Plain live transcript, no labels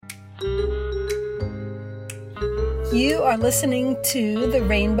You are listening to the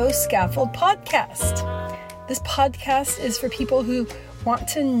Rainbow Scaffold podcast. This podcast is for people who want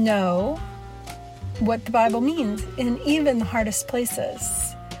to know what the Bible means in even the hardest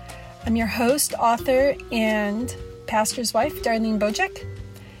places. I'm your host, author, and pastor's wife, Darlene Bojack.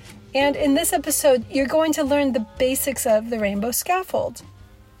 And in this episode, you're going to learn the basics of the Rainbow Scaffold.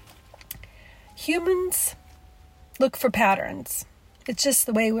 Humans look for patterns. It's just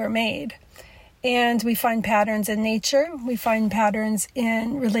the way we're made. And we find patterns in nature. We find patterns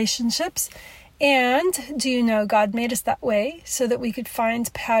in relationships. And do you know God made us that way so that we could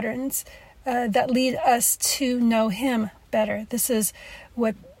find patterns that lead us to know Him better. This is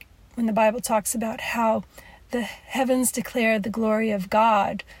when the Bible talks about how the heavens declare the glory of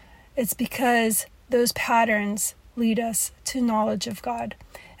God. It's because those patterns lead us to knowledge of God.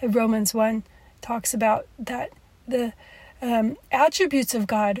 Romans 1 talks about that the attributes of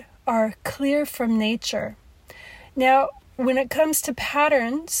God are clear from nature. Now, when it comes to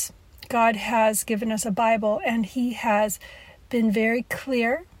patterns, God has given us a Bible, and He has been very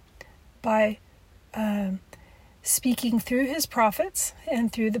clear by speaking through His prophets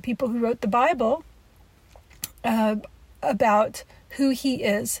and through the people who wrote the Bible about who He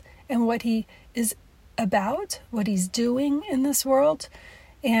is and what He is about, what He's doing in this world,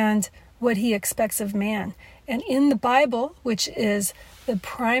 and what He expects of man. And in the Bible, which is the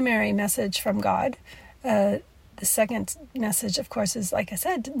primary message from God, the second message, of course, is, like I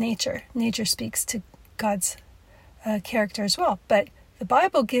said, nature. Nature speaks to God's character as well. But the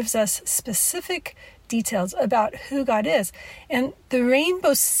Bible gives us specific details about who God is. And the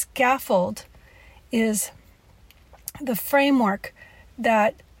Rainbow Scaffold is the framework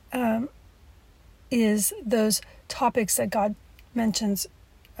that is those topics that God mentions,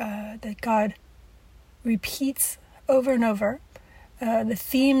 that God repeats over and over, the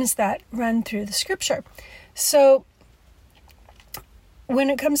themes that run through the scripture. So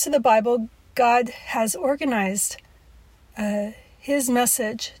when it comes to the Bible, God has organized His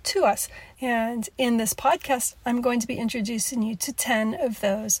message to us. And in this podcast, I'm going to be introducing you to 10 of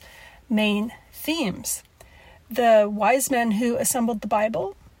those main themes. The wise men who assembled the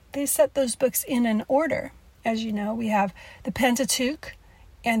Bible, they set those books in an order. As you know, we have the Pentateuch,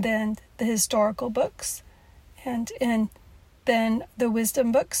 and then the historical books, and then the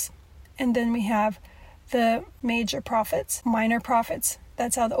wisdom books, and then we have the major prophets, minor prophets.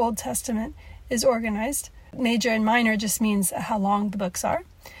 That's how the Old Testament is organized. Major and minor just means how long the books are.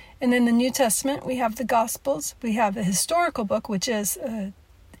 And then the New Testament, we have the Gospels, we have the historical book, which is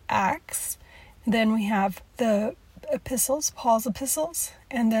Acts. Then we have the epistles, Paul's epistles,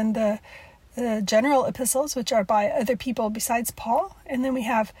 and then the general epistles, which are by other people besides Paul. And then we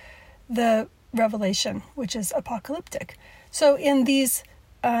have the Revelation, which is apocalyptic. So in these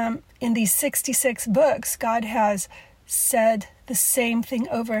 66 books, God has said the same thing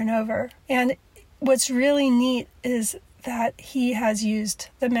over and over. And what's really neat is that He has used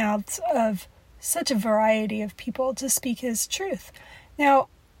the mouths of such a variety of people to speak His truth. Now,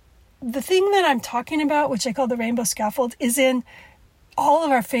 the thing that I'm talking about, which I call the Rainbow Scaffold, is in all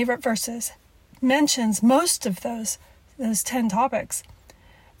of our favorite verses, mentions most of those 10 topics.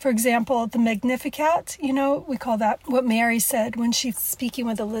 For example, the Magnificat, we call that what Mary said when she's speaking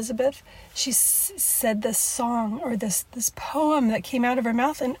with Elizabeth. She said this song or this poem that came out of her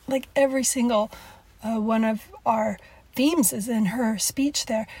mouth, and like every single one of our themes is in her speech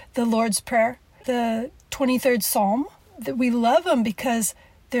there. The Lord's Prayer, the 23rd Psalm, that we love them because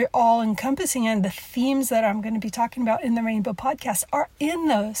they're all encompassing, and the themes that I'm going to be talking about in the Rainbow podcast are in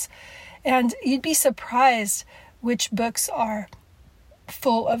those. And you'd be surprised which books are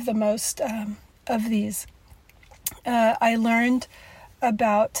full of the most of these. I learned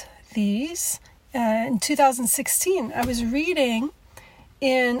about these in 2016. I was reading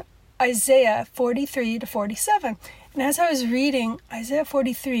in Isaiah 43 to 47. And as I was reading Isaiah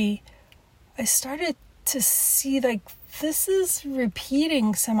 43, I started to see this is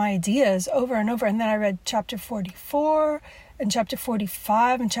repeating some ideas over and over. And then I read chapter 44 and chapter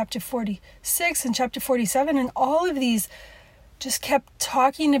 45 and chapter 46 and chapter 47. And all of these just kept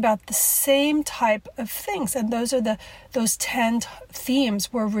talking about the same type of things. And those 10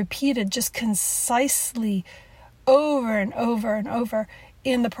 themes were repeated just concisely over and over and over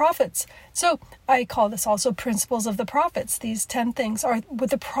in the prophets. So I call this also principles of the prophets. These 10 things are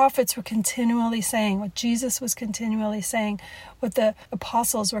what the prophets were continually saying, what Jesus was continually saying, what the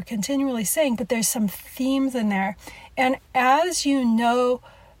apostles were continually saying, but there's some themes in there. And as you know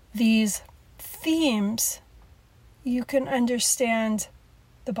these themes, you can understand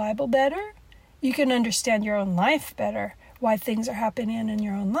the Bible better. You can understand your own life better, why things are happening in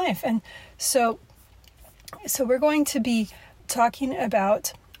your own life. And so So we're going to be talking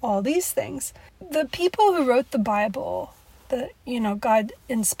about all these things. The people who wrote the Bible, God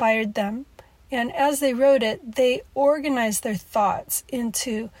inspired them. And as they wrote it, they organized their thoughts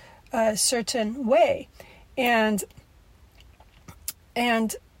into a certain way. And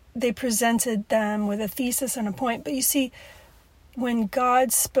they presented them with a thesis and a point. But you see, when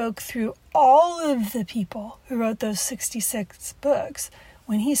God spoke through all of the people who wrote those 66 books,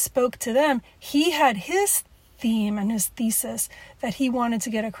 when he spoke to them, he had his theme and his thesis that he wanted to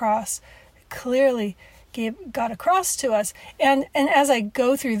get across, clearly got across to us. And as I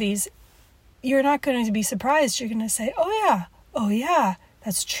go through these, you're not going to be surprised. You're going to say, oh yeah,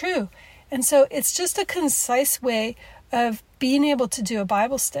 that's true. And so it's just a concise way of being able to do a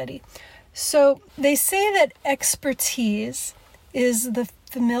Bible study. So they say that expertise is the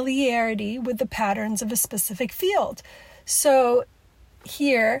familiarity with the patterns of a specific field. So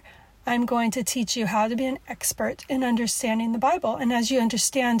here I'm going to teach you how to be an expert in understanding the Bible. And as you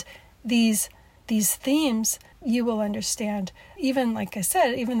understand these themes, you will understand, even like I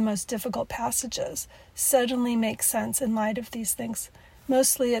said, even the most difficult passages suddenly make sense in light of these things.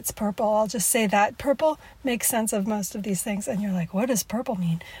 Mostly it's purple. I'll just say that. Purple makes sense of most of these things. And you're like, what does purple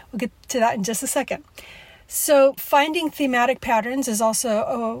mean? We'll get to that in just a second. So finding thematic patterns is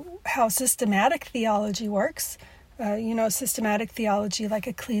also how systematic theology works. Systematic theology like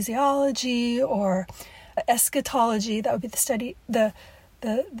ecclesiology or eschatology, that would be the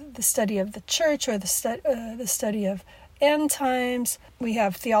study of the church, or the study of end times. We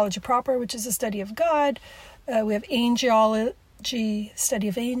have theology proper, which is the study of God. We have angelology, study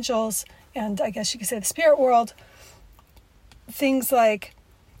of angels, and I guess you could say the spirit world. Things like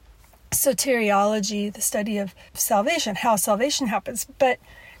soteriology, the study of salvation, how salvation happens. But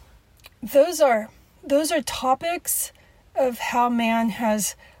those are topics of how man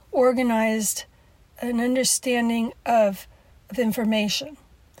has organized an understanding of information.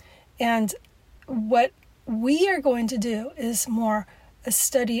 And what we are going to do is more a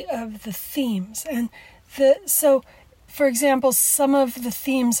study of the themes. And so, for example, some of the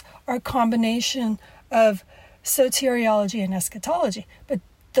themes are a combination of soteriology and eschatology, but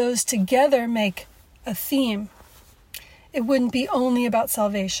those together make a theme. It wouldn't be only about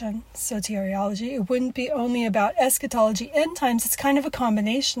salvation, soteriology. It wouldn't be only about eschatology, end times. It's kind of a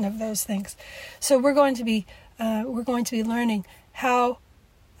combination of those things. So we're going to be learning how,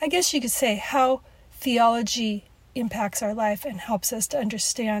 I guess you could say, how theology impacts our life and helps us to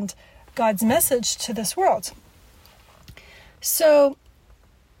understand God's message to this world. So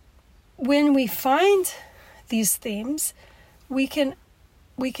when we find these themes, we can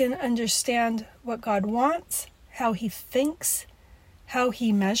understand what God wants, how he thinks, how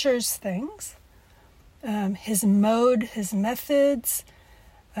he measures things, his mode, his methods,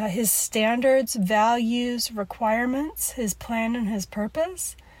 his standards, values, requirements, his plan and his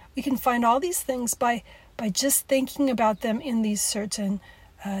purpose. We can find all these things by just thinking about them in these certain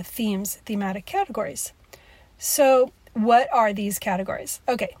thematic categories. So what are these categories?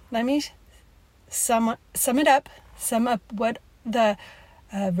 Okay, let me sum up what the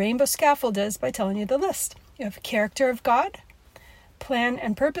Rainbow Scaffold is by telling you the list. You have character of God, plan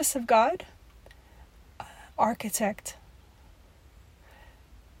and purpose of God, architect,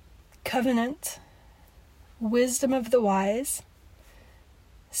 covenant, wisdom of the wise,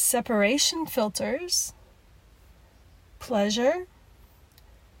 separation filters, pleasure,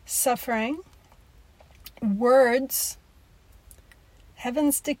 suffering, words,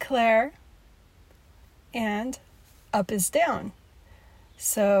 heavens declare, and up is down.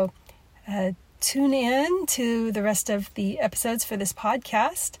 So tune in to the rest of the episodes for this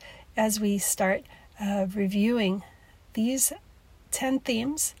podcast as we start reviewing these 10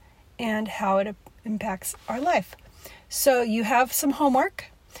 themes and how it impacts our life. So you have some homework.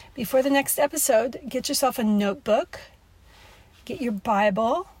 Before the next episode, get yourself a notebook, get your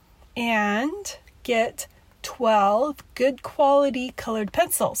Bible, and get 12 good quality colored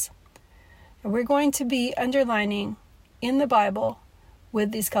pencils. And we're going to be underlining in the Bible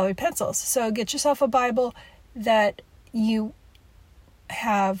with these colored pencils. So get yourself a Bible that you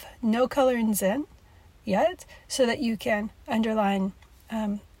have no colorings in yet, so that you can underline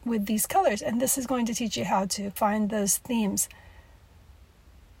with these colors. And this is going to teach you how to find those themes.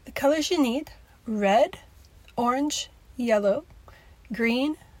 The colors you need: red, orange, yellow,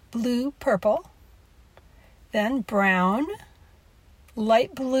 green, blue, purple, then brown,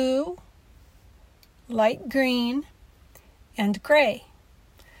 light blue, light green, and gray.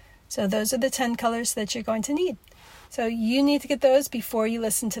 So those are the 10 colors that you're going to need. So you need to get those before you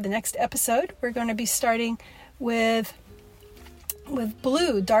listen to the next episode. We're going to be starting with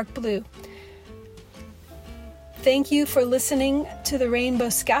blue, dark blue. Thank you for listening to the Rainbow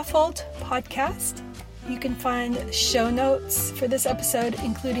Scaffold podcast. You can find show notes for this episode,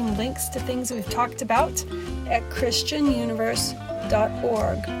 including links to things we've talked about, at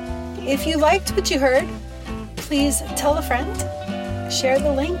christianuniverse.org. If you liked what you heard, please tell a friend, share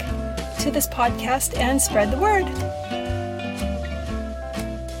the link to this podcast, and spread the word.